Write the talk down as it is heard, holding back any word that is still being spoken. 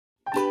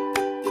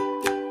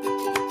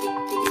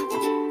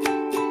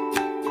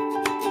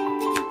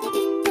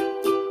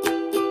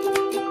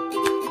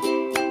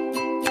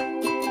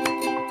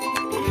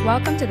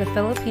Welcome to the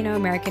Filipino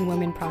American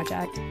Women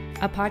Project,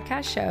 a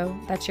podcast show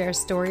that shares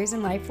stories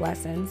and life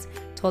lessons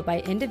told by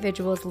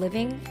individuals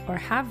living or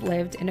have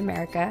lived in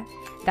America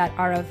that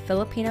are of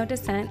Filipino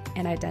descent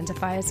and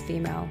identify as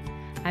female.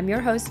 I'm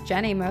your host,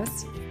 Jen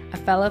Amos, a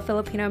fellow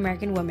Filipino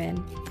American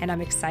woman, and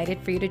I'm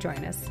excited for you to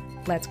join us.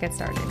 Let's get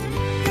started.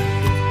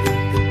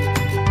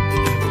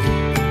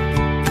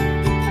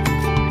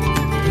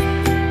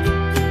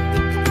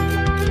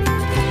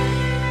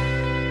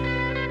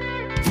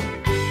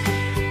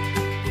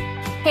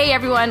 Hey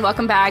everyone,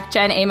 welcome back.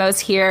 Jen Amos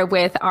here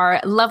with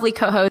our lovely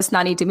co-host,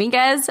 Nani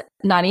Dominguez.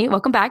 Nani,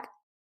 welcome back.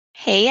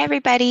 Hey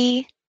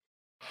everybody.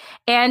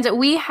 And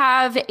we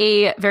have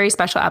a very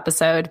special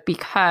episode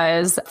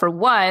because, for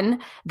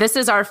one, this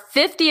is our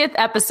 50th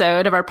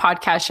episode of our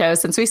podcast show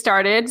since we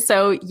started.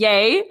 So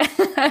yay.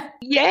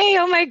 Yay.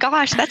 Oh my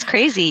gosh, that's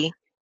crazy.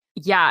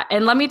 Yeah.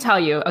 And let me tell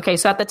you, okay,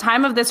 so at the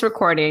time of this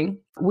recording,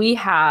 we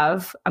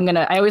have,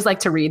 I always like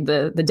to read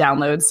the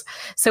downloads.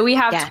 So we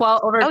have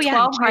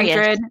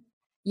 1,200.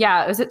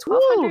 Yeah, is it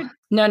 1,200?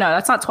 No,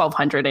 that's not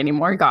 1,200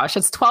 anymore. Gosh,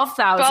 it's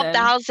 12,000.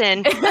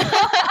 12,000.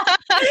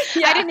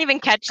 Yeah. I didn't even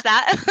catch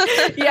that.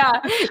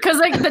 Yeah, because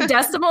like the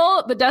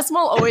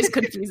decimal always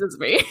confuses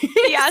me.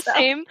 Yeah, so.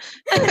 Same.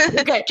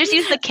 Okay, just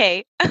use the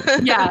K.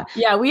 Yeah,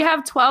 we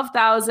have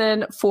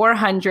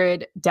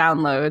 12,400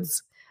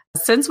 downloads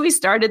since we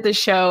started the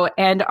show,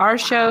 and our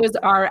shows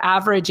are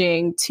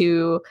averaging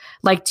to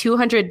like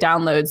 200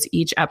 downloads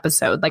each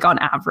episode, like on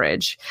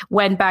average.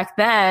 When back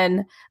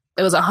then,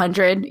 it was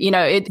 100,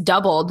 it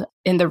doubled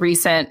in the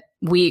recent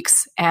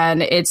weeks,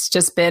 and it's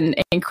just been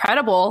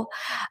incredible.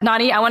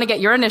 Nani, I want to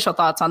get your initial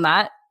thoughts on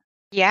that.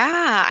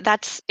 Yeah,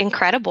 that's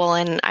incredible.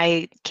 And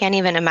I can't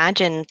even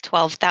imagine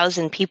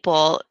 12,000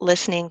 people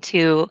listening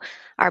to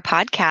our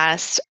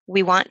podcast.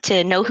 We want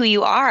to know who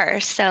you are.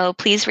 So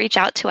please reach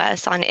out to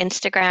us on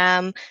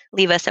Instagram,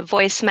 leave us a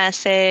voice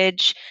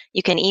message.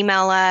 You can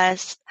email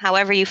us,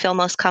 however you feel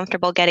most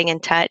comfortable getting in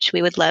touch.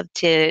 We would love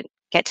to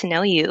get to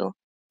know you.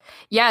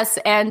 Yes.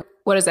 And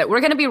what is it? We're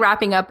going to be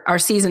wrapping up our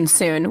season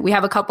soon. We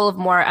have a couple of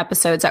more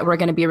episodes that we're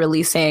going to be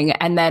releasing.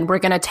 And then we're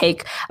going to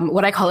take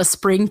what I call a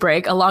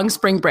long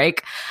spring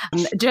break.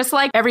 Just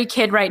like every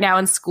kid right now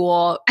in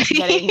school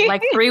getting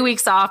like 3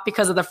 weeks off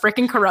because of the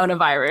freaking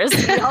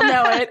coronavirus. We all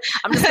know it.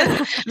 I'm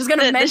just going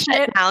to mention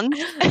it.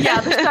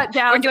 Yeah, the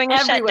shutdown. We're doing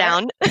a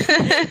shutdown.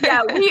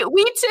 Yeah,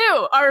 we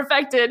too are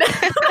affected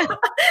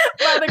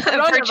by the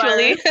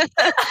coronavirus.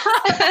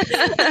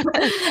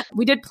 Virtually.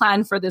 We did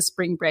plan for this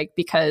spring break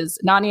because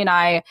Nani and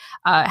I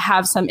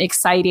have some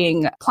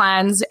exciting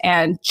plans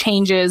and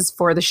changes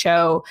for the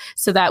show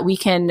so that we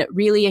can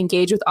really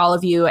engage with all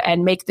of you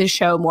and make this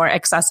show more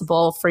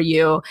accessible for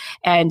you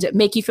and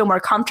make you feel more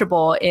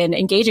comfortable in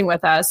engaging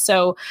with us.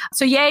 So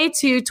yay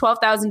to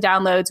 12,000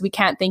 downloads. We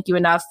can't thank you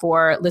enough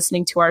for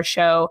listening to our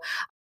show.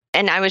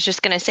 And I was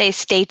just going to say,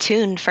 stay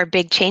tuned for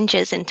big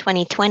changes in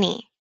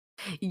 2020.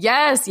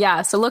 Yes.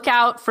 Yeah. So look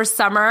out for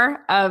summer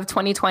of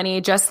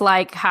 2020, just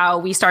like how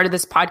we started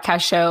this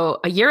podcast show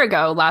a year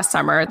ago last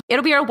summer.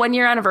 It'll be our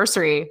 1-year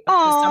anniversary.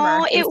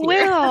 Oh, it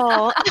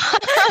will.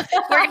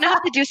 We're going to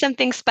have to do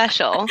something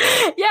special.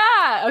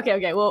 Yeah.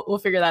 Okay. We'll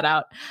figure that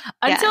out.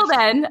 Until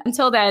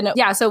then.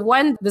 Yeah. So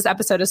this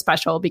episode is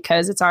special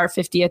because it's our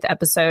 50th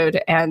episode,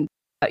 and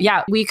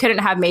we couldn't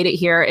have made it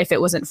here if it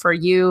wasn't for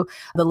you,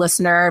 the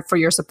listener, for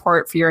your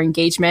support, for your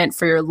engagement,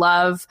 for your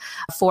love,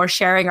 for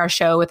sharing our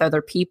show with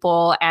other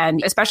people,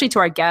 and especially to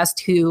our guests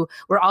who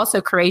were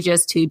also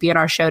courageous to be on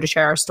our show to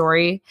share our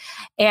story.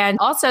 And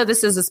also,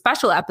 this is a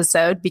special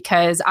episode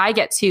because I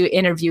get to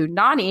interview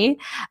Nani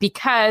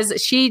because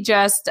she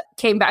just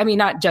came back. I mean,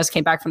 not just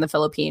came back from the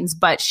Philippines,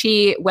 but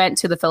she went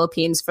to the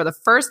Philippines for the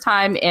first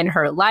time in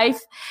her life.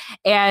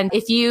 And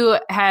if you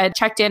had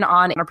checked in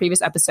on our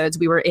previous episodes,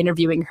 we were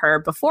interviewing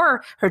her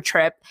before her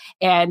trip,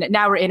 and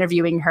now we're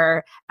interviewing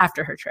her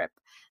after her trip.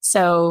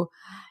 So,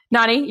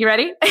 Nani, you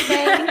ready?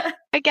 Okay,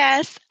 I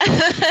guess.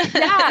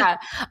 Yeah.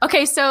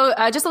 Okay. So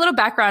just a little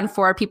background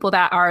for people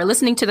that are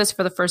listening to this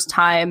for the first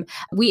time.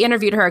 We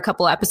interviewed her a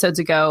couple episodes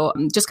ago,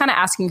 just kind of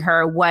asking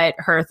her what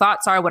her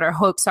thoughts are, what her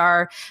hopes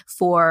are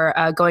for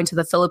going to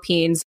the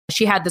Philippines.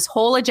 She had this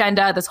whole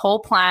agenda, this whole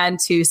plan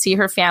to see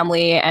her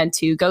family and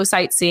to go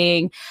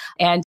sightseeing,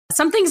 and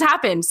some things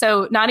happened.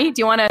 So Nani,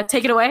 do you want to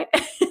take it away?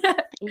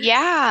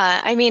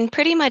 Yeah, I mean,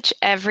 pretty much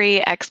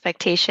every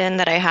expectation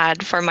that I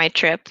had for my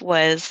trip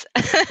was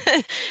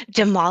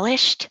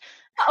demolished.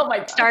 Oh my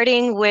God.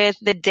 Starting with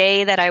the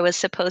day that I was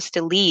supposed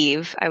to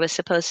leave. I was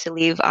supposed to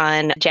leave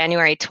on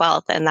January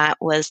 12th, and that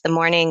was the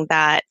morning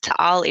that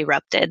Taal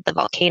erupted, the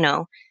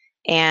volcano,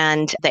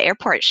 and the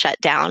airport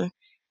shut down.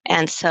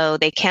 And so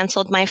they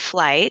canceled my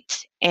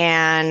flight,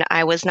 and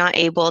I was not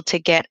able to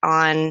get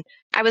on.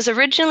 I was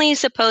originally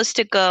supposed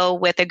to go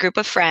with a group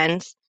of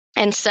friends,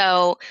 and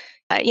so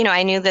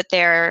I knew that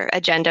their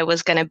agenda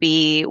was going to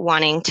be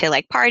wanting to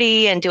like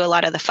party and do a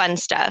lot of the fun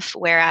stuff,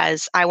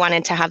 whereas I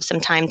wanted to have some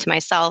time to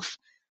myself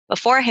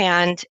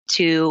beforehand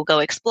to go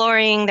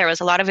exploring. There was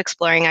a lot of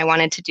exploring I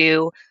wanted to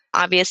do.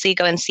 Obviously,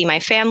 go and see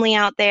my family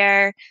out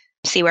there,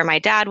 see where my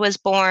dad was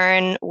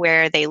born,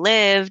 where they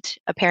lived.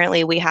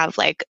 Apparently, we have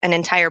like an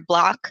entire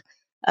block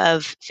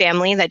of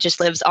family that just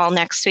lives all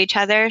next to each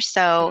other.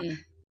 So,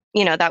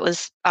 that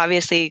was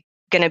obviously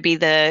going to be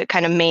the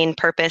kind of main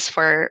purpose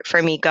for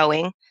me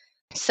going.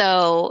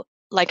 So,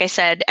 like I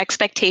said,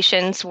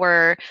 expectations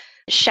were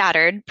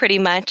shattered pretty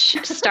much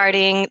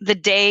starting the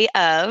day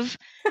of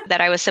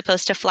that I was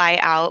supposed to fly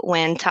out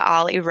when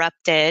Taal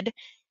erupted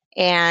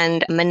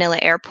and Manila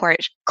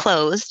Airport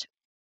closed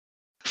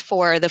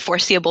for the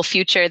foreseeable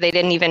future. They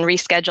didn't even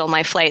reschedule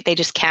my flight. They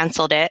just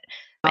canceled it.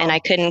 And I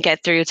couldn't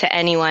get through to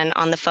anyone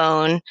on the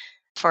phone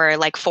for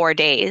like 4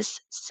 days.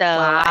 So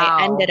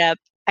I ended up,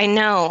 I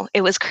know,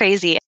 it was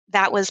crazy.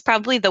 That was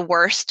probably the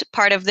worst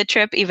part of the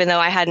trip, even though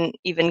I hadn't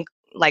even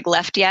like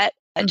left yet,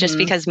 just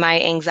because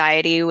my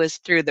anxiety was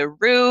through the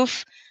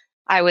roof.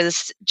 I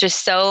was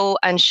just so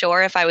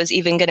unsure if I was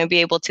even going to be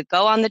able to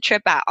go on the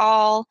trip at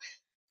all.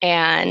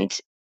 And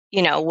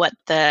what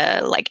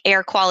the like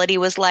air quality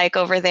was like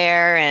over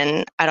there.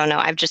 And I don't know,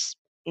 I've just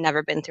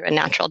never been through a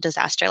natural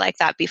disaster like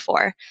that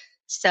before.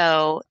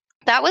 So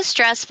that was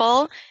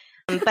stressful,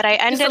 but I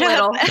ended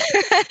up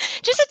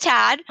just a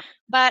tad,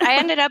 but I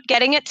ended up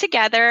getting it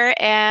together,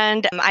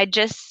 and I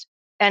just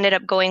ended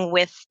up going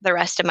with the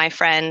rest of my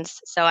friends.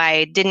 So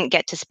I didn't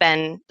get to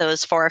spend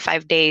those 4 or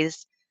 5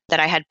 days that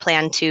I had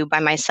planned to by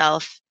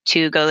myself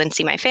to go and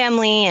see my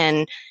family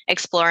and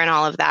explore and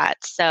all of that.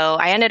 So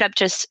I ended up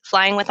just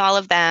flying with all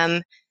of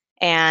them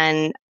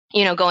and,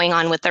 going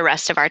on with the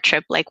rest of our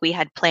trip like we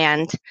had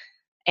planned.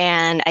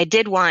 And I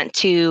did want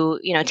to,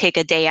 take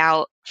a day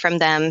out from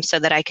them so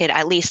that I could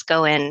at least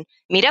go and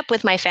meet up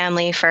with my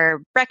family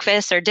for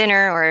breakfast or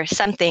dinner or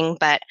something.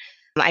 But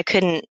I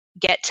couldn't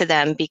get to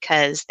them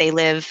because they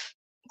live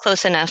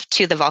close enough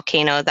to the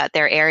volcano that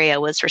their area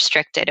was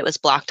restricted. It was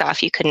blocked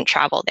off. You couldn't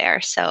travel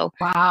there. So,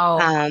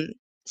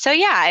 so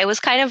yeah, it was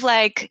kind of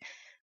like,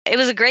 it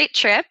was a great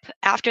trip.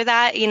 After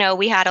that,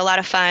 we had a lot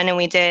of fun and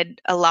we did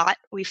a lot.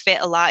 We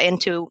fit a lot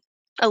into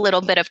a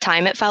little bit of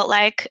time, it felt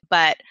like,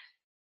 but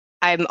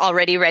I'm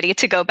already ready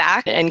to go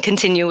back and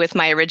continue with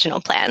my original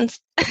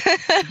plans.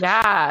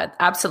 Yeah,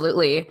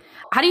 absolutely.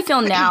 How do you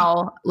feel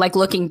now, like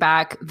looking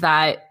back,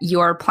 that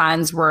your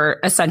plans were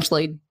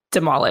essentially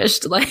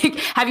demolished? Like,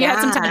 have you had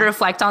some time to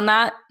reflect on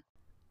that?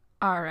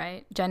 All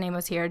right, Jen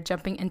Amos here,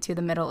 jumping into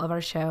the middle of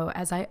our show,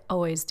 as I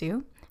always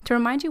do, to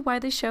remind you why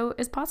this show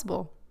is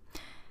possible.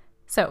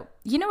 So,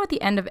 at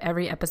the end of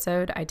every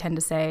episode, I tend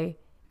to say,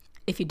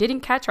 if you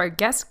didn't catch our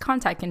guest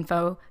contact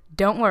info,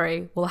 don't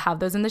worry, we'll have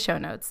those in the show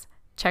notes.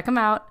 Check them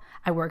out.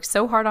 I worked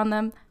so hard on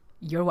them.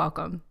 You're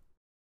welcome.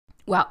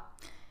 Well,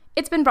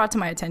 it's been brought to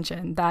my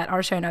attention that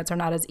our show notes are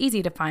not as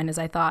easy to find as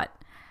I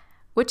thought,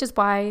 which is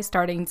why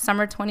starting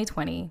summer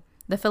 2020,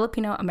 the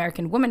Filipino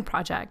American Women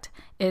Project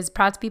is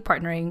proud to be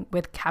partnering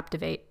with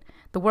Captivate,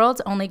 the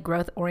world's only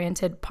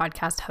growth-oriented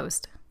podcast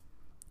host.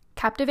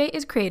 Captivate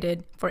is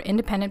created for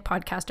independent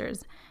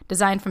podcasters,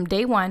 designed from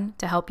day one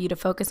to help you to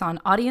focus on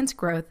audience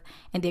growth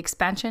and the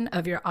expansion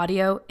of your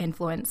audio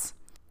influence.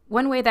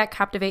 One way that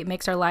Captivate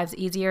makes our lives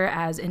easier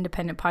as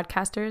independent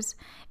podcasters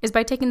is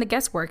by taking the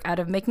guesswork out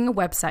of making a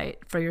website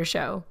for your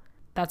show.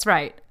 That's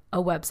right,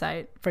 a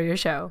website for your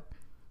show.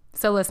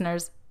 So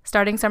listeners,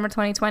 starting summer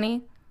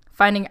 2020,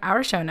 finding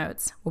our show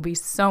notes will be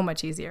so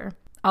much easier.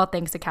 All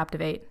thanks to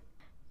Captivate.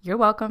 You're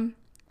welcome,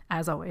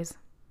 as always.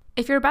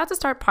 If you're about to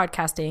start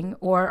podcasting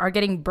or are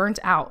getting burnt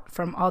out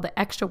from all the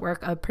extra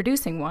work of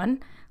producing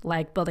one,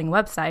 like building a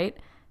website,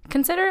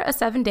 consider a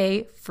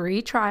 7-day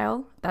free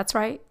trial, that's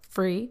right,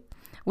 free,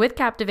 with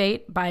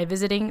Captivate by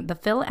visiting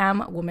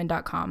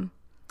thefilamwoman.com.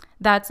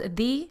 That's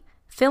the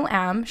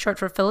Filam, short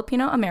for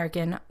Filipino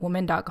American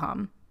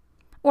Woman.com.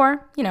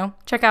 Or,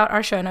 check out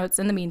our show notes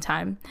in the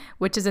meantime,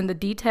 which is in the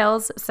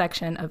details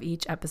section of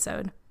each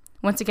episode.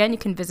 Once again, you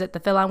can visit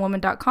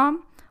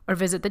thefilamwoman.com or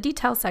visit the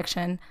details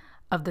section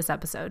of this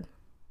episode.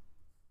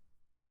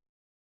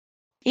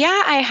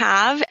 Yeah, I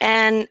have.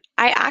 And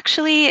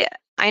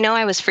I know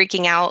I was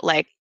freaking out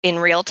like in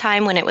real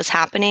time when it was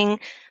happening,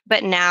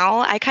 but now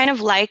I kind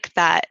of like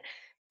that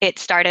it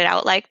started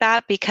out like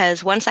that,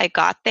 because once I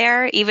got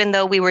there, even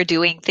though we were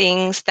doing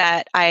things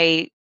that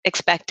I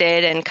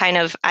expected and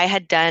I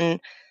had done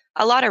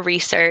a lot of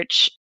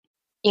research,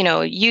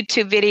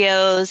 YouTube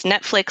videos,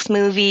 Netflix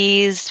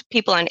movies,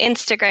 people on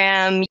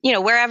Instagram,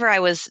 wherever I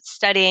was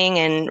studying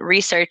and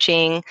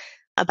researching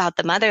about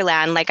the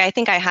motherland, like I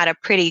think I had a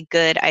pretty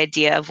good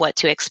idea of what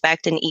to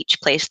expect in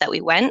each place that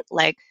we went.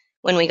 Like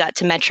when we got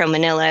to Metro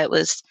Manila, it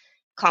was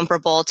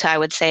comparable to, I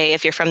would say,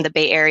 if you're from the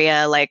Bay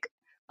Area, like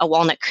a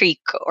Walnut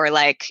Creek or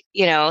like,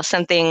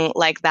 something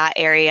like that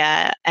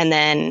area. And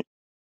then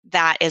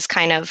that is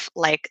kind of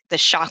like the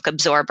shock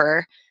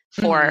absorber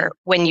for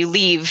when you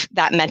leave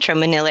that Metro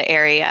Manila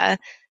area.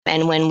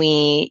 And when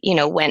we,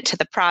 went to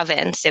the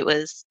province, it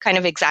was kind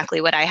of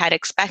exactly what I had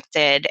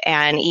expected.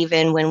 And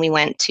even when we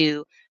went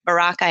to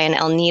Boracay and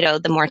El Nido,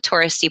 the more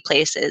touristy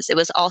places, it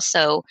was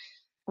also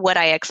what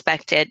I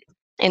expected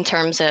in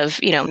terms of,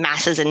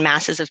 masses and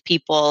masses of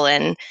people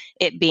and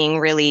it being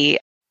really,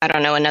 I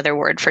don't know, another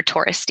word for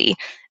touristy.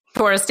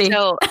 Touristy.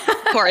 So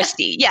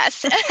touristy,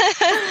 yes.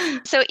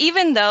 So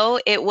even though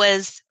it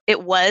was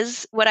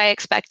what I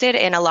expected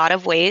in a lot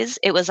of ways,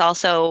 it was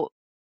also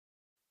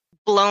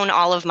blown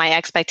all of my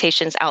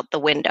expectations out the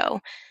window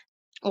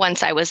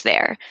once I was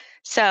there.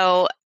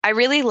 So I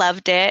really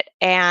loved it.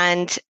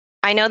 And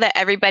I know that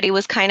everybody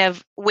was kind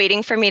of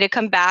waiting for me to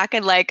come back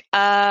and like,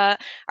 are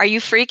you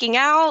freaking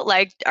out?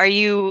 Like, are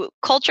you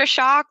culture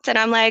shocked? And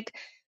I'm like,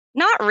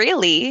 not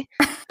really,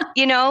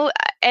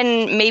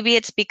 and maybe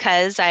it's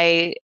because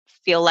I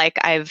feel like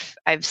I've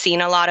seen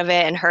a lot of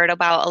it and heard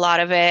about a lot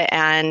of it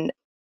and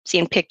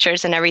seen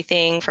pictures and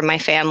everything from my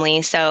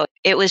family. So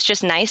it was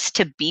just nice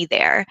to be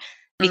there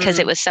because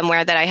it was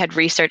somewhere that I had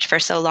researched for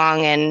so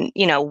long and,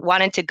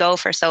 wanted to go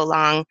for so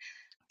long.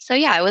 So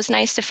yeah, it was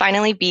nice to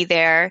finally be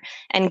there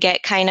and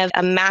get kind of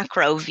a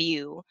macro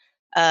view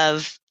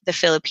of the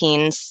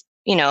Philippines,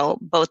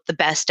 both the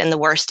best and the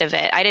worst of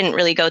it. I didn't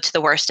really go to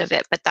the worst of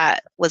it, but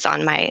that was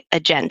on my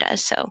agenda.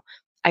 So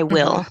I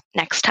will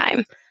next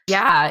time.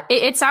 Yeah,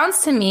 it sounds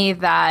to me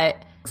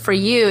that for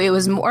you, it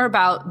was more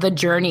about the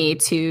journey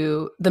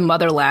to the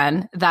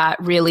motherland that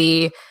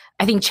really,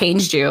 I think,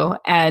 changed you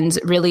and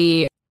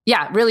really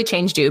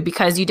changed you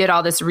because you did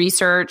all this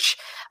research.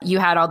 You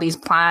had all these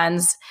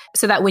plans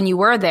so that when you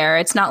were there,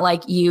 it's not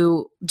like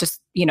you just,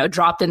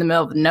 dropped in the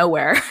middle of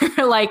nowhere.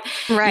 like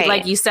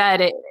you said,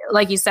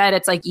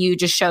 it's like you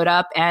just showed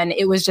up and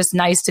it was just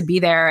nice to be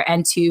there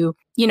and to,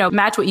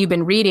 match what you've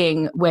been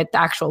reading with the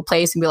actual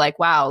place and be like,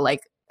 wow,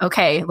 like,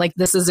 okay, like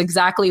this is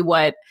exactly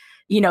what,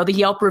 the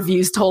Yelp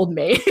reviews told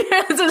me.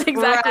 This is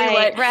exactly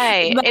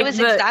right. Like, it was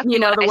exactly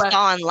what I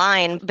saw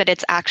online, but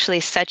it's actually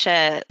such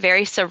a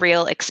very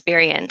surreal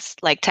experience,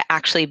 like to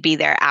actually be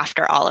there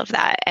after all of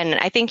that. And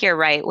I think you're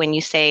right when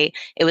you say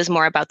it was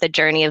more about the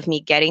journey of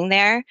me getting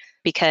there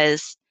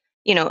because,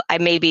 I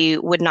maybe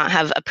would not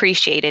have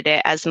appreciated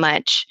it as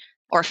much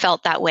or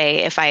felt that way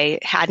if I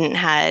hadn't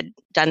had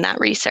done that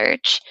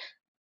research.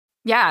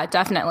 Yeah,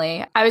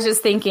 definitely. I was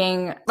just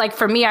thinking, like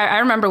for me, I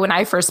remember when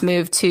I first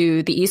moved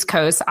to the East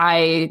Coast,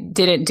 I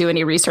didn't do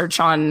any research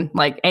on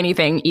like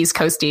anything East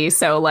Coasty.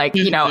 So like,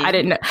 I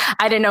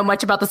didn't know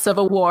much about the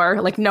Civil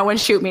War. Like no one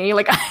shoot me.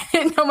 Like I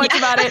didn't know much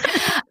about it.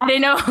 I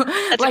didn't know,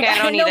 like,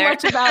 I didn't know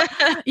much about,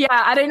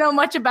 I didn't know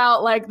much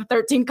about like the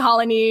 13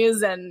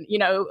 colonies and,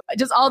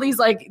 just all these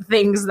like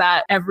things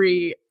that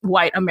every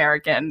white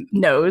American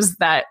knows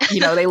that,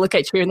 they look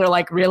at you and they're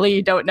like, really?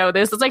 You don't know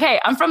this? It's like,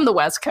 hey, I'm from the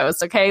West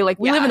Coast. Okay. Like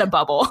we live in a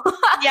bubble.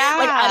 Yeah.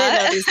 Like I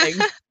didn't know these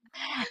things.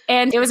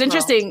 And it was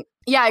interesting.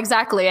 Yeah,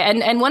 exactly.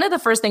 And one of the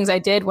first things I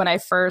did when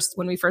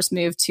we first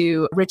moved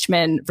to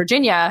Richmond,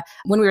 Virginia,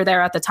 when we were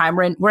there at the time,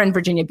 we're in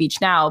Virginia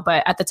Beach now,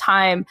 but at the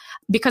time,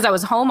 because I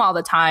was home all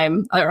the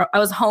time, or I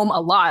was home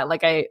a lot,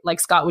 like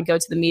Scott would go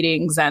to the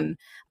meetings and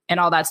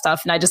all that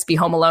stuff. And I'd just be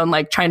home alone,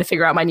 like trying to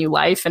figure out my new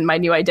life and my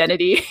new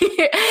identity.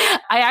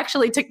 I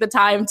actually took the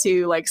time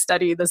to like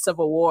study the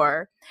Civil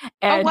War.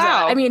 And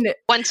wow. I mean,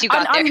 once you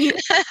got there.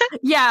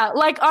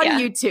 Like on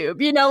YouTube,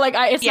 like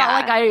it's not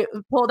like I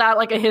pulled out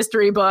like a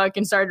history book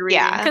and started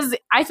reading because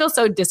I feel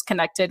so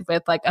disconnected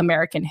with like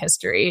American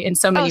history in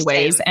so many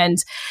ways.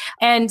 And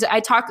I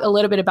talked a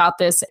little bit about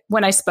this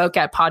when I spoke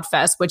at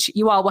PodFest, which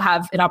you all will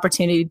have an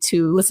opportunity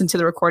to listen to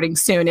the recording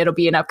soon. It'll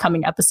be an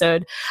upcoming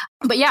episode.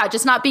 But yeah,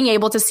 just not being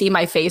able to see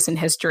my face in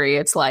history.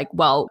 It's like,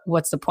 well,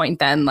 what's the point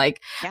then?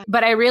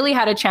 But I really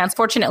had a chance,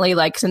 fortunately,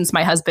 like since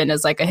my husband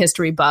is like a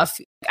history buff,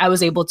 I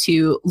was able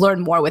to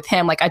learn more with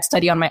him. Like I'd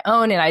study on my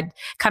own and I'd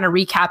kind of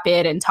recap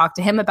it and talk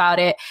to him about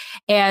it.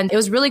 And it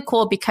was really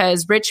cool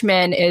because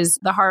Richmond is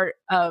the heart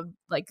of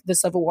like the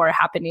Civil War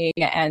happening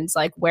and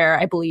like where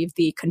I believe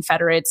the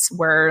Confederates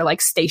were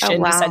like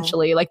stationed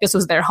essentially. Like this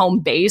was their home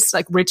base,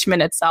 like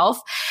Richmond itself.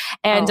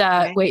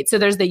 And wait, so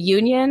there's the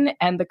Union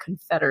and the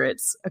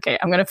Confederates. Okay,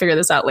 I'm going to figure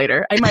this out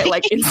later. I might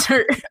like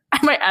I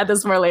might add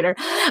this more later.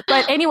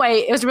 But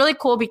anyway, it was really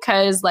cool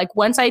because like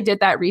once I did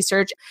that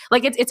research,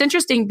 like it's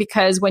interesting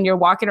because when you're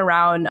walking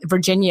around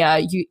Virginia,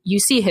 you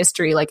see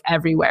history like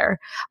everywhere.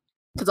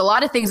 Because a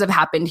lot of things have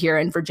happened here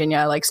in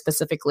Virginia, like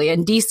specifically,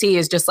 and DC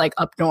is just like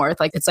up north,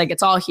 like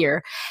it's all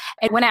here.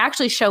 And when I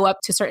actually show up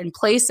to certain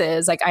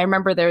places, like I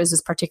remember there was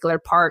this particular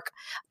park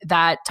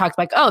that talked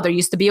like, oh, there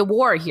used to be a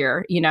war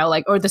here,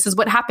 like, or this is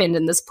what happened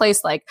in this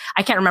place. Like,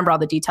 I can't remember all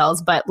the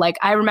details, but like,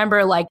 I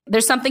remember like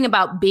there's something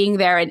about being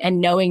there and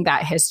knowing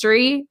that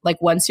history,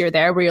 like once you're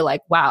there where you're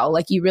like, wow,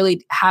 like you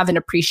really have an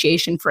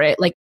appreciation for it.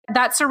 Like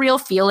that surreal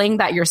feeling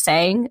that you're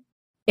saying.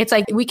 It's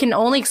like we can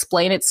only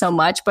explain it so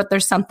much, but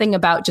there's something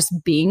about just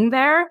being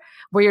there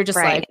where you're just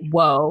like,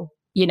 whoa,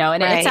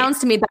 and it sounds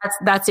to me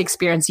that's the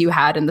experience you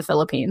had in the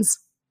Philippines.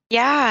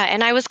 Yeah.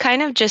 And I was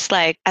kind of just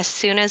like, as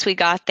soon as we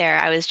got there,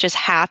 I was just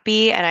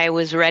happy and I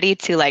was ready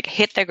to like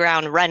hit the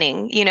ground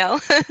running, Yeah.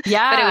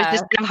 But it was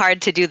just kind of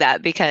hard to do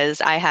that because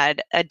I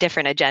had a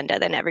different agenda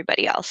than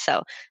everybody else.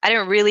 So I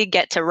didn't really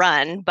get to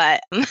run,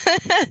 but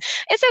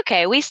it's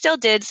okay. We still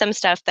did some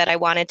stuff that I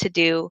wanted to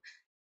do,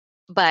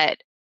 but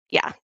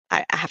yeah.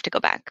 I have to go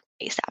back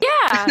ASAP.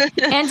 Yeah.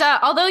 And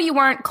although you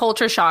weren't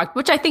culture shocked,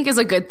 which I think is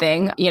a good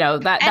thing,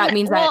 that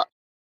means that.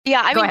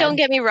 Yeah, I Go mean, ahead. don't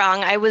get me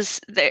wrong. I was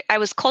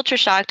culture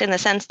shocked in the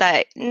sense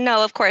that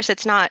no, of course,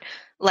 it's not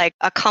like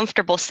a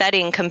comfortable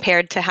setting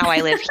compared to how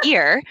I live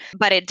here,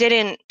 but it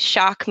didn't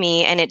shock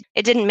me and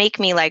it didn't make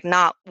me like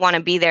not want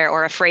to be there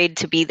or afraid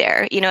to be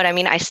there. You know what I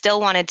mean? I still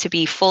wanted to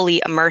be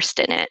fully immersed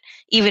in it,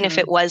 even if Mhm.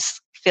 it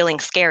was feeling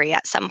scary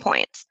at some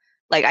points.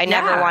 Like I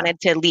never Yeah. wanted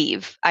to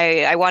leave.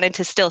 I wanted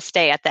to still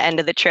stay at the end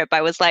of the trip.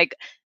 I was like,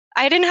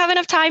 I didn't have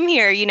enough time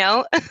here, you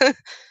know?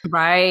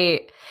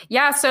 Right.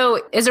 Yeah.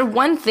 So, is there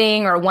one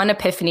thing or one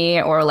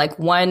epiphany or like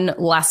one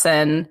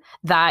lesson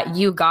that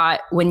you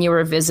got when you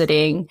were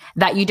visiting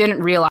that you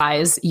didn't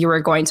realize you were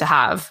going to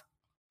have?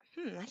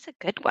 That's a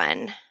good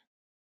one.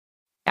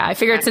 Yeah, I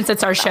figured since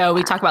it's our show,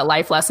 we talk about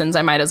life lessons.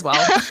 I might as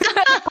well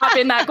pop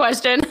in that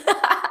question.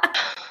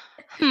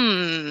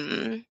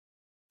 Hmm.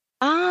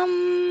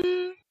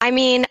 I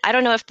mean, I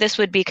don't know if this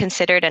would be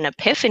considered an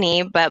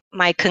epiphany, but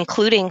my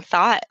concluding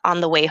thought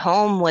on the way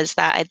home was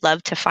that I'd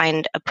love to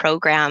find a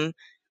program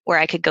where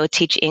I could go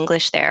teach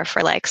English there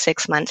for like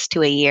 6 months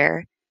to a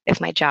year if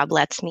my job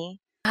lets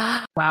me.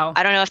 Wow.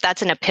 I don't know if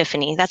that's an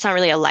epiphany. That's not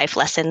really a life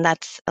lesson.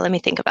 Let me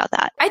think about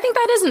that. I think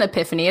that is an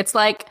epiphany. It's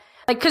like,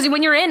 because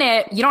when you're in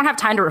it, you don't have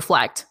time to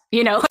reflect,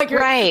 like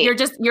Right.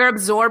 you're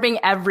absorbing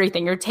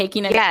everything. You're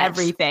taking in Yes.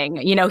 everything,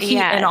 heat and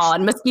Yes. all,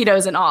 and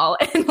mosquitoes and all,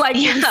 and like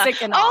being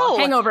sick and all,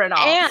 hangover and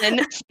all.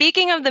 And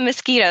speaking of the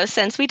mosquitoes,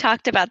 since we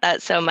talked about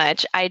that so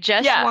much, I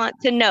just want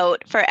to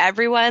note for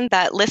everyone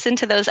that listened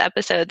to those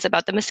episodes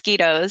about the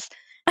mosquitoes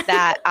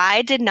that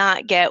I did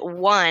not get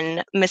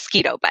one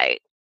mosquito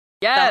bite.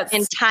 Yes. The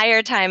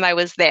entire time I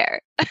was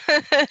there.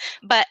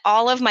 But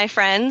all of my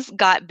friends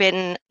got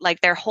bitten,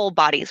 like their whole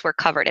bodies were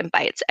covered in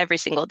bites every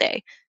single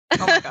day.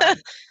 Oh my God.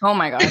 Oh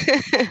my God.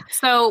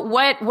 So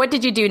what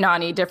did you do,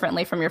 Nani,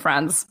 differently from your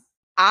friends?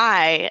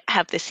 I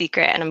have the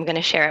secret and I'm going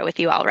to share it with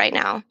you all right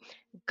now.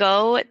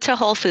 Go to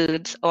Whole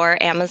Foods or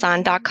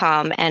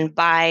Amazon.com and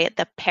buy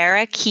the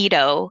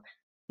Parakeeto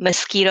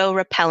mosquito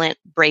repellent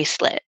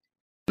bracelet.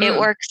 It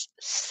works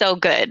so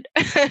good.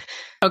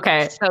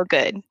 Okay. So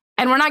good.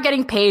 And we're not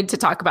getting paid to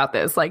talk about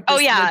this. Like,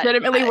 this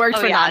legitimately worked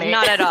for Nani.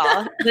 Not at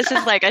all. This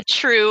is like a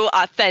true,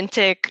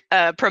 authentic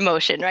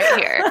promotion right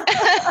here.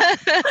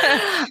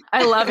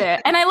 I love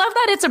it. And I love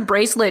that it's a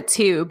bracelet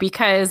too,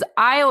 because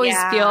I always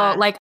feel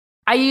like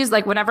I use,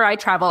 like, whenever I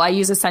travel, I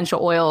use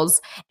essential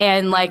oils.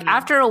 And like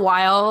after a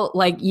while,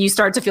 like you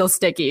start to feel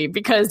sticky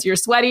because you're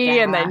sweaty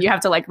and then you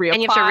have to like reapply.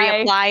 And you have to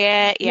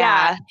reapply it.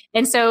 Yeah.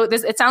 And so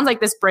it sounds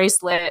like this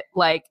bracelet,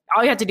 like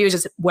all you have to do is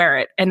just wear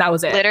it. And that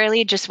was it.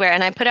 Literally just wear it.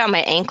 And I put it on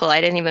my ankle.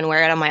 I didn't even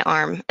wear it on my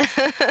arm.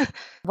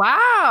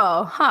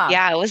 Wow. Huh.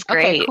 Yeah, it was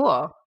great. Okay,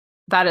 cool.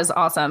 That is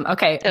awesome.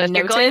 Okay. So if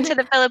you're going to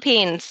the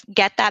Philippines,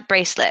 get that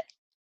bracelet.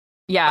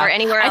 Yeah. Or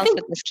anywhere else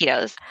with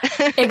mosquitoes.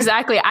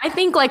 Exactly. I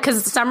think like,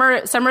 cause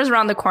summer's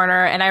around the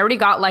corner and I already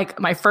got like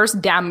my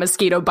first damn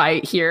mosquito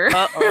bite here.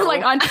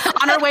 Like on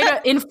our way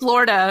in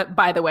Florida,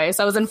 by the way.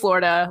 So I was in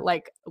Florida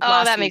like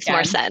last that makes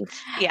more sense.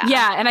 Yeah.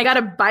 Yeah. And I got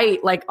a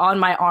bite like on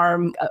my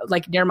arm,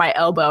 like near my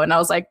elbow. And I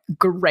was like,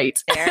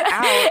 great. They're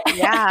out.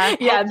 Yeah.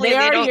 Yeah. Hopefully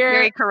they don't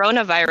carry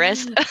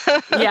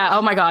coronavirus. Yeah.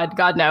 Oh my God.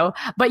 God, no.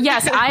 But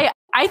yes,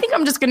 I think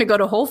I'm just going to go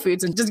to Whole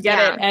Foods and just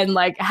get it and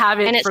like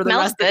have it for the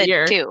rest of the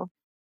year. Too.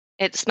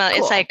 It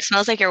smells. Cool.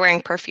 Smells like you're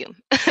wearing perfume.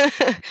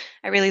 I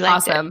really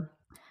like it. Awesome.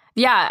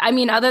 Yeah, I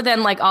mean, other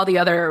than like all the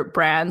other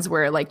brands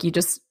where like you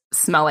just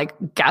smell like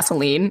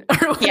gasoline.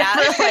 Or whatever,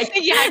 yeah, like,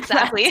 yeah,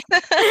 exactly.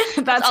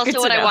 That's also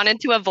what I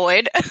wanted to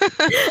avoid.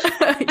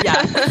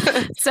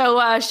 Yeah.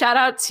 So shout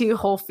out to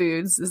Whole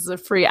Foods. This is a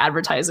free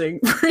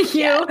advertising for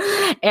you.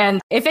 Yeah.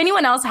 And if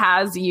anyone else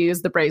has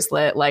used the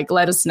bracelet, like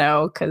let us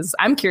know because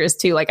I'm curious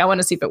too. Like I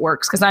want to see if it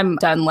works because I'm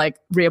done like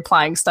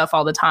reapplying stuff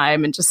all the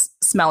time and just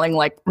smelling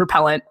like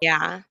repellent.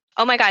 Yeah.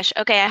 Oh my gosh.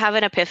 Okay, I have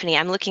an epiphany.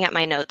 I'm looking at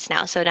my notes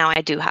now. So now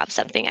I do have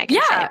something I can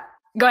say.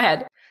 Go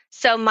ahead.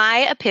 So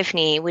my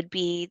epiphany would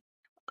be,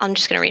 I'm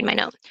just going to read my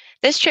note.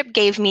 This trip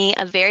gave me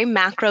a very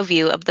macro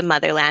view of the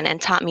motherland and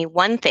taught me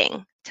one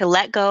thing, to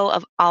let go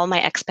of all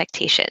my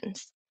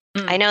expectations.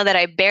 I know that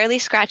I barely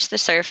scratched the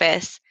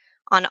surface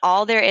on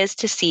all there is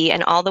to see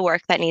and all the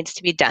work that needs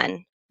to be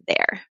done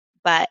there.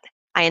 But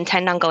I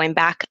intend on going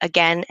back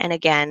again and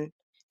again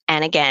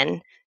and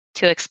again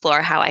to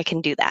explore how I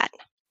can do that.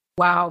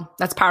 Wow,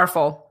 that's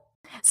powerful.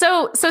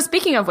 So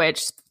speaking of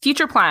which,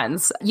 future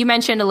plans, you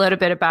mentioned a little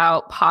bit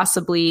about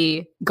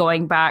possibly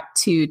going back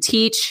to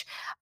teach.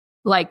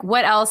 Like,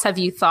 what else have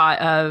you thought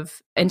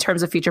of in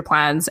terms of future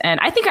plans? And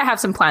I think I have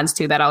some plans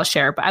too that I'll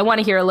share, but I want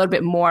to hear a little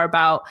bit more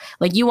about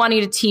like you wanting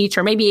to teach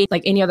or maybe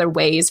like any other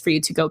ways for you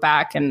to go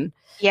back and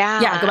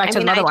go back to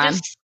the motherland.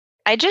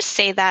 I just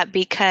say that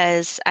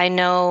because I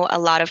know a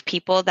lot of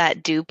people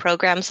that do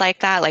programs like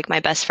that. Like my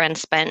best friend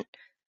spent,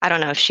 I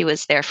don't know if she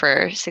was there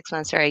for 6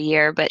 months or a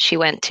year, but she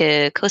went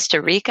to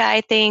Costa Rica,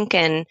 I think,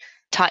 and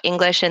taught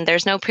English, and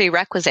there's no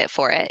prerequisite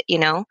for it, you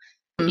know?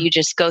 You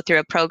just go through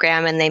a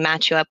program and they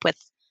match you up with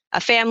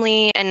a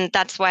family. And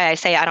that's why I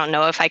say I don't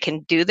know if I can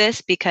do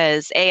this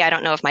because A, I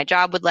don't know if my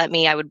job would let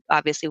me. I would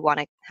obviously want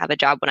to have a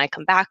job when I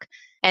come back.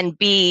 And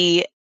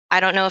B, I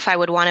don't know if I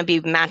would want to be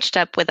matched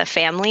up with a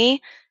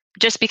family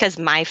just because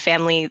my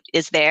family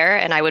is there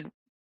and I would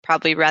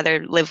probably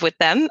rather live with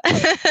them.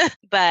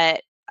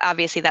 But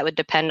obviously that would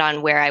depend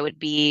on where I would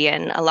be.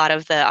 And a lot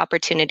of the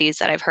opportunities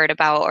that I've heard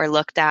about or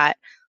looked at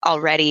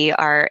already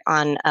are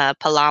on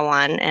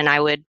Palawan, and I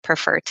would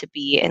prefer to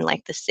be in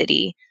like the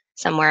city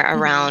somewhere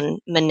around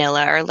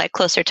Manila or like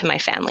closer to my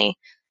family,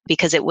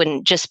 because it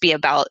wouldn't just be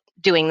about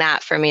doing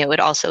that for me. It would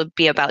also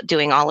be about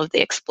doing all of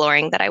the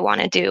exploring that I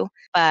want to do.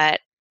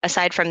 But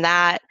aside from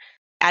that,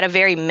 at a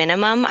very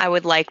minimum, I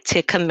would like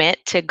to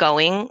commit to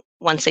going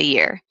once a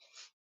year.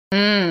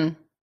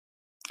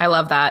 I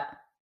love that.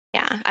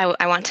 Yeah,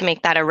 I want to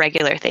make that a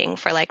regular thing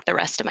for like the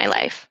rest of my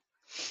life.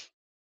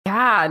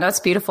 Yeah, no,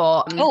 it's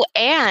beautiful. Oh,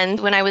 and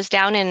when I was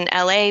down in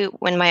LA,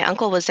 when my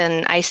uncle was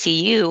in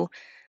ICU,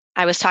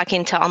 I was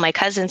talking to all my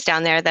cousins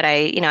down there that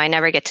I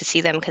never get to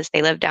see them because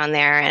they live down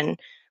there. And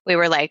we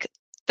were like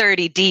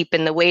 30 deep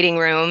in the waiting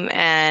room.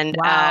 And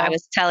wow.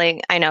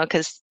 I know,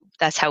 because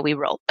that's how we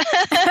roll.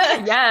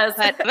 Yes.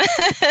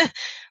 But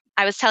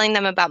I was telling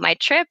them about my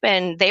trip,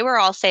 and they were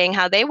all saying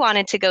how they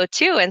wanted to go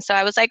too. And so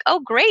I was like, oh,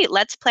 great,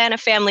 let's plan a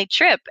family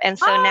trip. And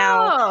so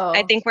now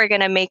I think we're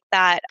going to make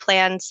that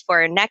plans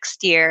for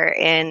next year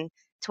in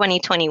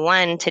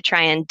 2021 to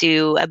try and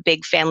do a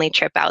big family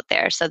trip out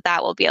there. So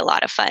that will be a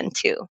lot of fun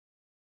too.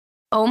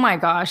 Oh my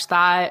gosh,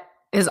 that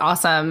is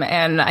awesome.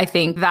 And I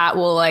think that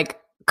will like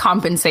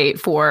compensate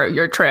for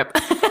your trip.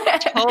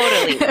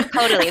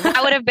 Totally. That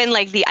would have been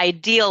like the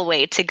ideal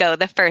way to go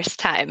the first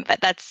time, but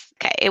that's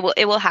okay.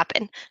 It will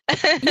happen.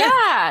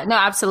 Yeah, no,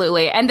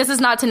 absolutely. And this is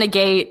not to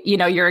negate,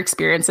 your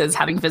experiences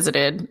having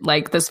visited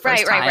like this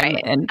first time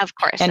right. And of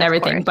course, and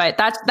everything. Course.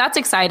 But that's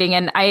exciting.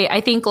 And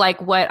I think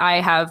like what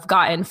I have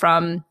gotten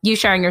from you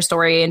sharing your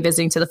story and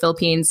visiting to the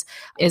Philippines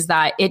is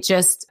that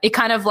it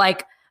kind of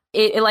like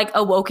it like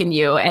awoke in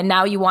you, and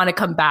now you want to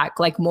come back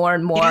like more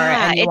and more.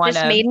 Yeah, and it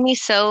just made me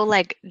so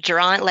like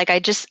drawn. Like I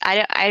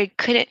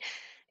couldn't.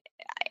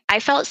 I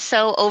felt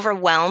so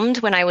overwhelmed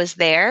when I was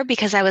there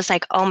because I was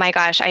like, oh my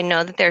gosh, I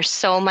know that there's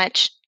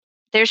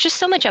just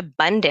so much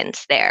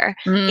abundance there.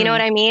 You know what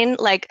I mean?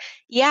 Like,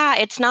 yeah,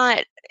 it's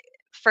not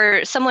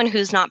for someone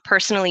who's not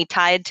personally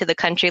tied to the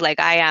country like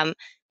I am.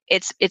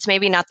 It's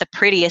maybe not the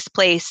prettiest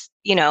place,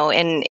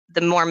 in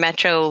the more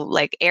metro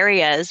like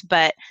areas,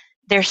 but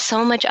there's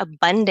so much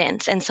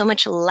abundance and so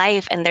much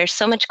life, and there's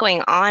so much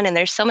going on, and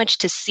there's so much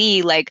to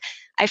see. Like,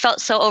 I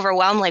felt so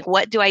overwhelmed. Like,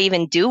 what do I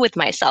even do with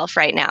myself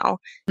right now?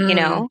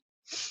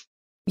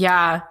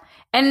 Yeah.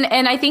 And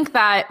I think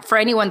that for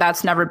anyone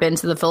that's never been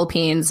to the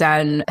Philippines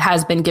and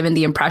has been given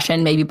the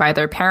impression maybe by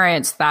their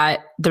parents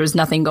that there's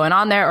nothing going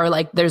on there, or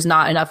like there's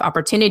not enough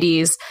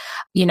opportunities,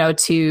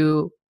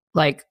 to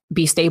like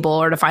be stable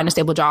or to find a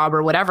stable job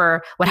or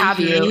whatever, what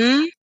have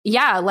you.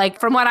 Yeah, like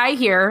from what I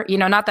hear,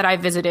 not that I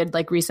visited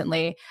like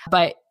recently,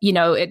 but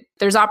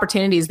there's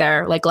opportunities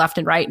there like left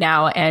and right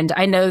now. And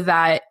I know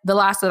that the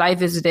last that I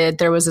visited,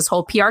 there was this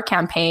whole PR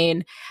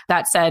campaign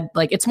that said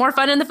like, it's more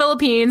fun in the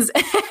Philippines.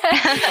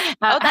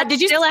 That's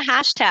still a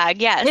hashtag.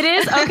 Yes. It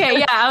is? Okay.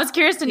 Yeah. I was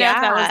curious to know if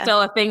that was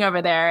still a thing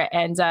over there.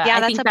 And I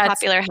think that's a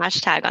popular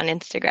hashtag on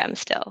Instagram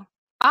still.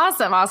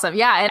 Awesome.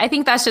 Yeah. And I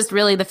think that's just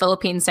really the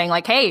Philippines saying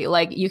like, hey,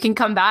 like you can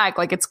come back.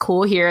 Like it's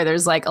cool here.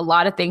 There's like a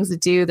lot of things to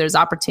do. There's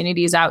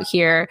opportunities out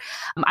here.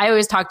 I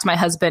always talk to my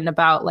husband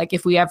about like,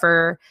 if we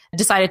ever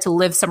decided to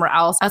live somewhere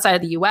else outside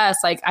of the US,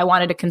 like I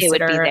wanted to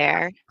consider it would be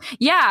there.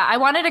 Yeah. I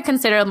wanted to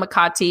consider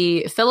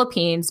Makati,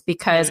 Philippines,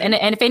 because, and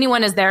if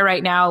anyone is there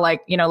right now,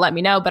 like, let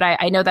me know. But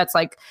I know that's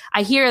like,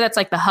 I hear that's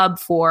like the hub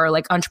for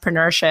like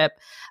entrepreneurship,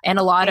 and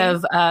a lot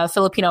of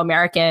Filipino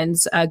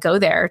Americans go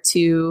there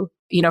to,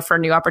 for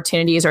new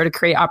opportunities or to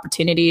create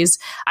opportunities.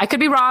 I could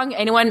be wrong.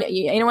 Anyone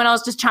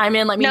else just chime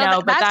in, let me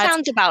know. But that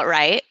sounds about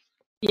right.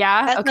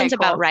 Yeah. That sounds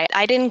about right.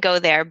 I didn't go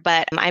there,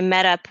 but I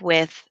met up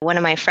with one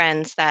of my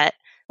friends that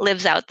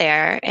lives out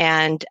there,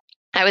 and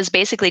I was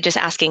basically just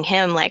asking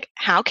him like,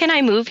 how can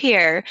I move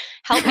here?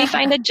 Help me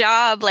find a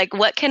job. Like,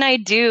 what can I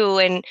do?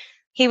 And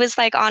he was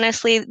like,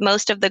 honestly,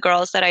 most of the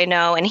girls that I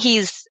know, and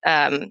he's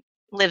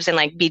lives in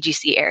like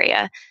BGC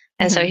area.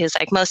 And so he was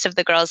like, most of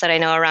the girls that I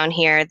know around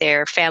here,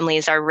 their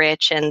families are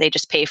rich and they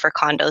just pay for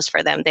condos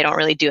for them. They don't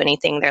really do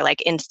anything. They're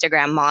like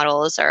Instagram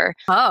models or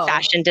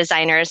fashion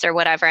designers or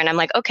whatever. And I'm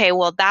like, okay,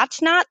 well,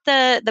 that's not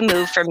the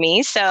move for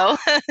me. So,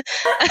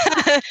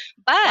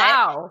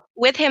 but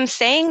with him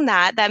saying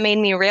that, that made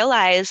me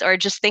realize or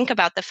just think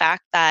about the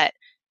fact that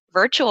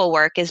virtual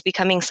work is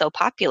becoming so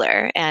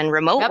popular and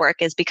remote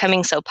work is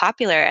becoming so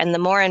popular. And the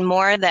more and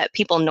more that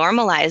people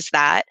normalize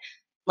that,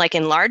 like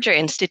in larger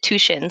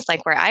institutions,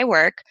 like where I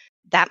work,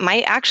 that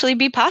might actually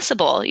be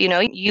possible.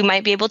 You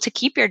might be able to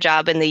keep your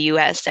job in the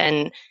US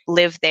and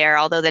live there,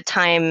 although the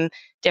time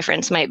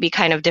difference might be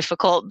kind of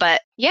difficult.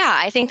 But yeah,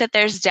 I think that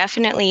there's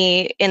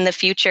definitely in the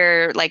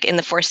future, like in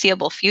the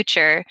foreseeable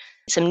future,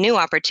 some new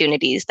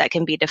opportunities that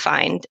can be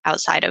defined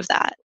outside of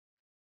that.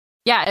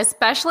 Yeah,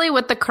 especially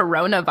with the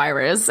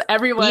coronavirus.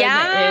 Everyone is,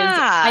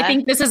 I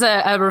think this is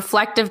a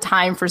reflective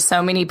time for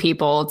so many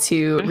people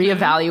to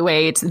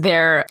reevaluate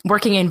their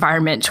working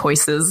environment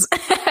choices.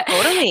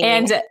 Totally.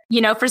 And,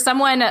 for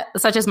someone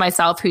such as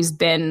myself who's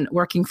been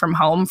working from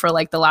home for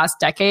like the last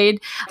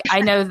decade,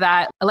 I know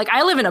that like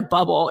I live in a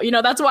bubble.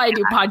 That's why I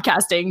do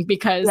podcasting,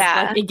 because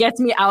like, it gets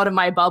me out of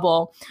my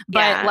bubble.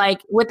 But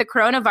like with the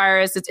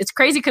coronavirus, it's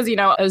crazy because,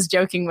 I was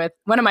joking with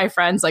one of my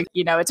friends, like,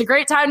 it's a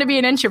great time to be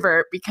an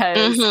introvert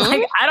because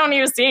like I don't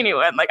need to see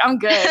anyone. Like I'm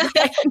good.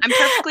 I'm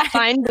perfectly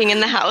fine being in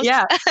the house.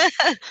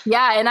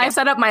 Yeah. And I've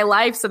set up my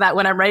life so that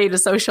when I'm ready to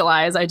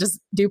socialize, I just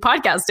do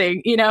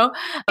podcasting,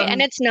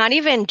 And it's not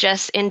even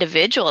just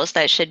individuals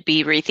that should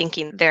be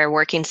rethinking their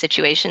working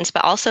situations,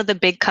 but also the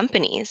big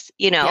companies,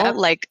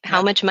 like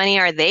how much money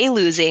are they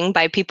losing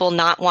by people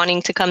not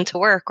wanting to come to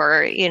work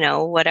or,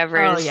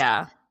 whatever is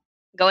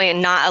going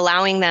and not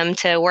allowing them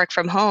to work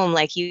from home.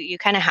 Like you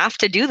kind of have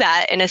to do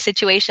that in a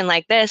situation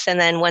like this. And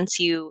then once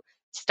you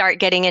start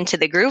getting into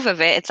the groove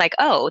of it, it's like,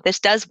 oh, this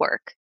does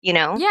work.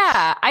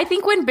 Yeah. I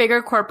think when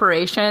bigger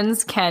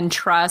corporations can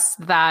trust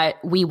that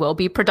we will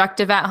be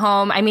productive at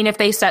home, I mean, if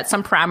they set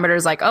some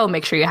parameters like, oh,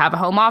 make sure you have a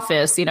home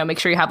office, make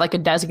sure you have like a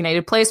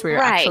designated place where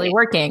you're actually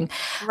working.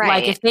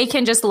 Like if they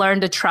can just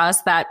learn to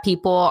trust that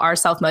people are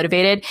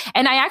self-motivated.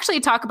 And I actually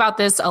talk about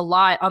this a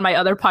lot on my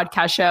other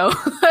podcast show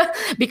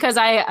because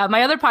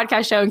my other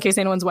podcast show, in case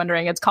anyone's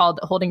wondering, it's called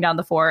Holding Down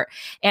the Fort.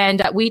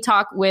 And we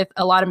talk with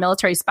a lot of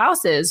military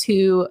spouses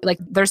who like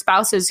their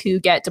spouses who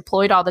get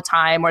deployed all the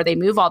time or they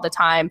move all the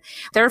time.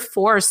 They're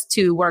forced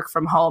to work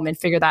from home and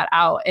figure that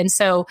out. And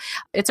so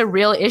it's a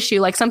real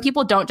issue. Like some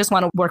people don't just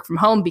want to work from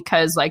home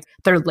because like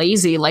they're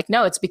lazy. Like,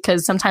 no, it's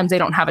because sometimes they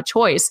don't have a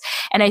choice.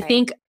 And I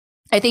think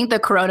the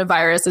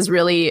coronavirus is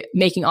really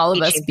making all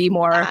of us be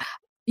more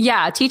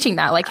teaching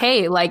that like,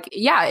 hey, like,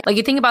 like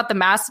you think about the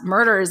mass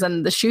murders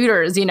and the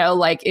shooters,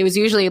 like it was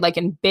usually like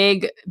in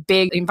big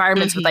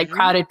environments with like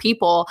crowded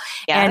people.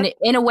 And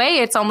in a way,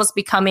 it's almost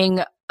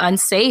becoming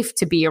unsafe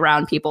to be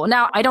around people.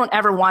 Now, I don't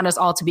ever want us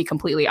all to be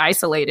completely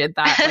isolated,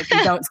 that like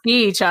we don't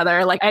see each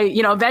other. Like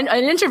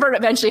an introvert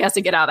eventually has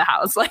to get out of the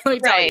house. Like,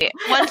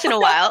 once in a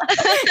while.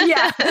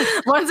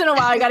 Once in a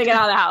while, I got to get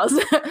out of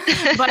the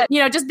house. But,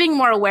 just being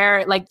more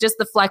aware, like just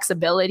the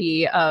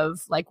flexibility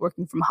of like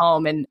working from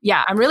home. And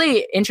I'm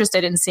really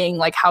interested in seeing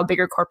like how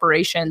bigger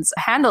corporations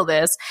handle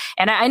this.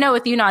 And I know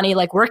with you, Nani,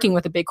 like working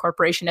with a big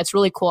corporation, it's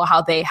really cool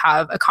how they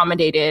have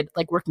accommodated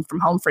like working from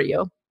home for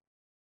you.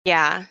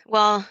 Yeah.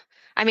 Well,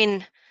 I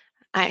mean,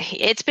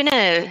 it's been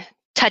a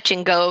touch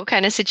and go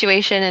kind of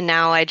situation. And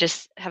now I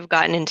just have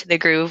gotten into the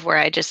groove where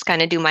I just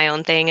kind of do my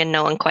own thing and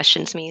no one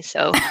questions me.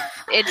 So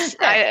it's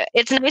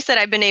nice that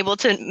I've been able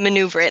to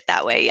maneuver it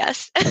that way.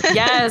 Yes.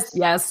 Yes.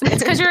 It's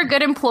because you're a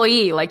good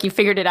employee. Like you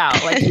figured it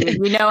out. Like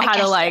you know how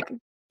to like,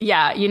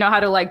 you know how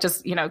to like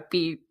just,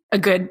 be a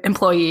good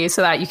employee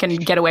so that you can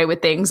get away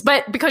with things,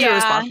 but because you're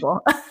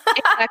responsible.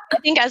 Exactly. I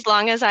think as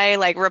long as I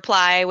like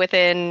reply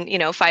within,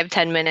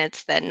 5-10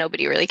 minutes, then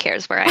nobody really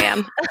cares where I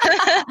am.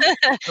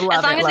 As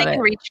long as they can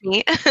reach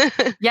me.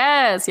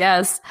 Yes.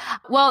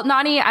 Well,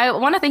 Nani, I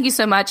want to thank you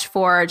so much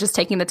for just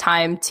taking the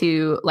time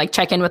to like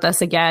check in with us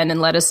again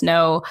and let us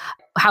know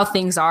how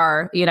things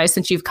are,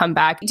 since you've come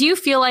back. Do you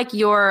feel like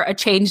you're a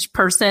changed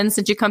person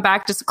since you come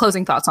back? Just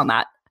closing thoughts on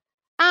that.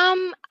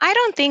 I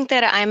don't think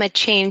that I'm a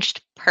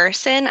changed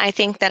person. I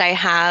think that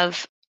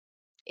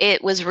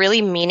it was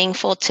really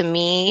meaningful to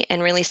me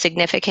and really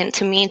significant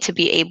to me to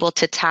be able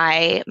to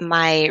tie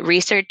my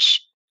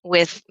research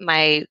with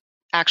my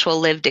actual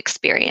lived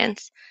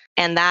experience.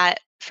 And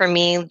that for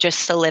me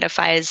just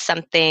solidifies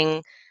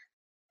something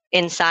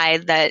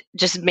inside that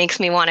just makes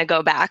me want to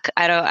go back.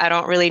 I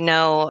don't really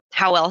know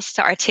how else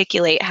to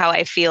articulate how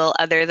I feel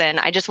other than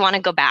I just want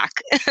to go back.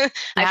 I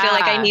feel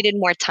like I needed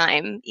more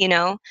time,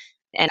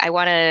 and I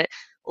want to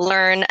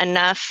learn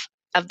enough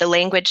of the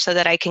language so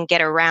that I can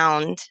get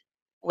around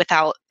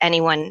without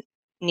anyone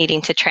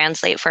needing to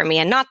translate for me.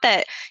 And not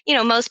that,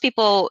 most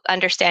people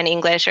understand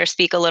English or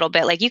speak a little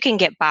bit, like you can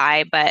get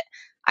by, but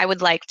I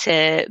would like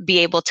to be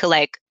able to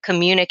like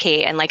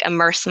communicate and like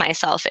immerse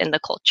myself in the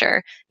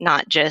culture,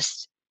 not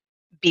just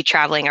be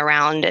traveling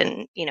around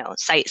and,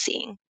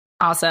 sightseeing.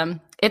 Awesome.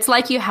 It's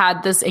like you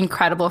had this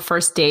incredible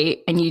first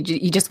date and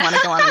you just want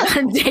to go on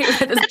another date with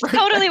this That's person.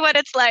 Totally what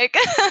it's like.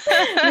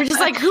 You're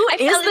just like, who is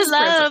this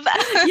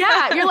person?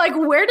 Yeah. You're like,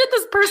 where did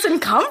this person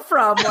come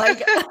from?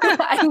 Like,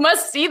 I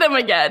must see them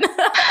again.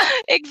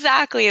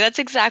 Exactly. That's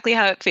exactly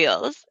how it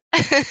feels.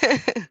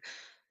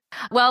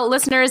 Well,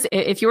 listeners,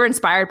 if you were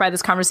inspired by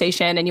this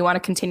conversation and you want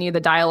to continue the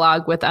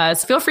dialogue with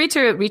us, feel free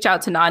to reach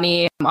out to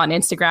Nani on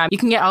Instagram. You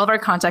can get all of our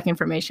contact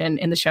information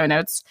in the show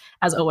notes,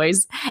 as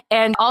always.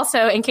 And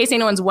also, in case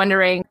anyone's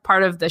wondering,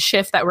 part of the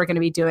shift that we're going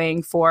to be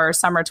doing for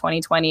summer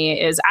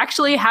 2020 is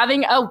actually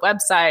having a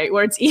website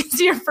where it's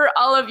easier for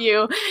all of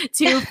you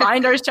to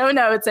find our show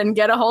notes and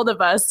get a hold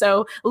of us.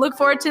 So look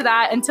forward to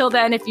that. Until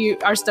then, if you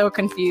are still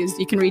confused,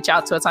 you can reach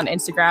out to us on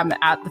Instagram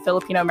at The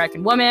Filipino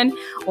American Woman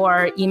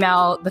or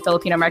email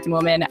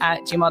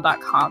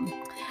thefilipinoamericanwoman@gmail.com.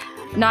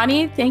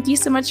 Nani, thank you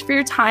so much for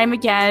your time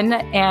again.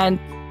 And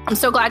I'm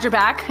so glad you're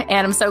back,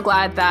 and I'm so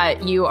glad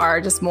that you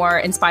are just more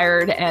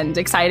inspired and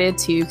excited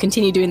to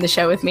continue doing the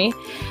show with me.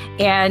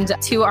 And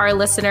to our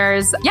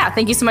listeners,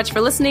 thank you so much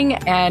for listening,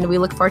 and we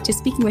look forward to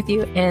speaking with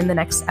you in the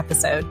next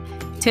episode.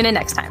 Tune in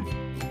next time.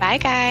 Bye,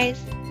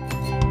 guys.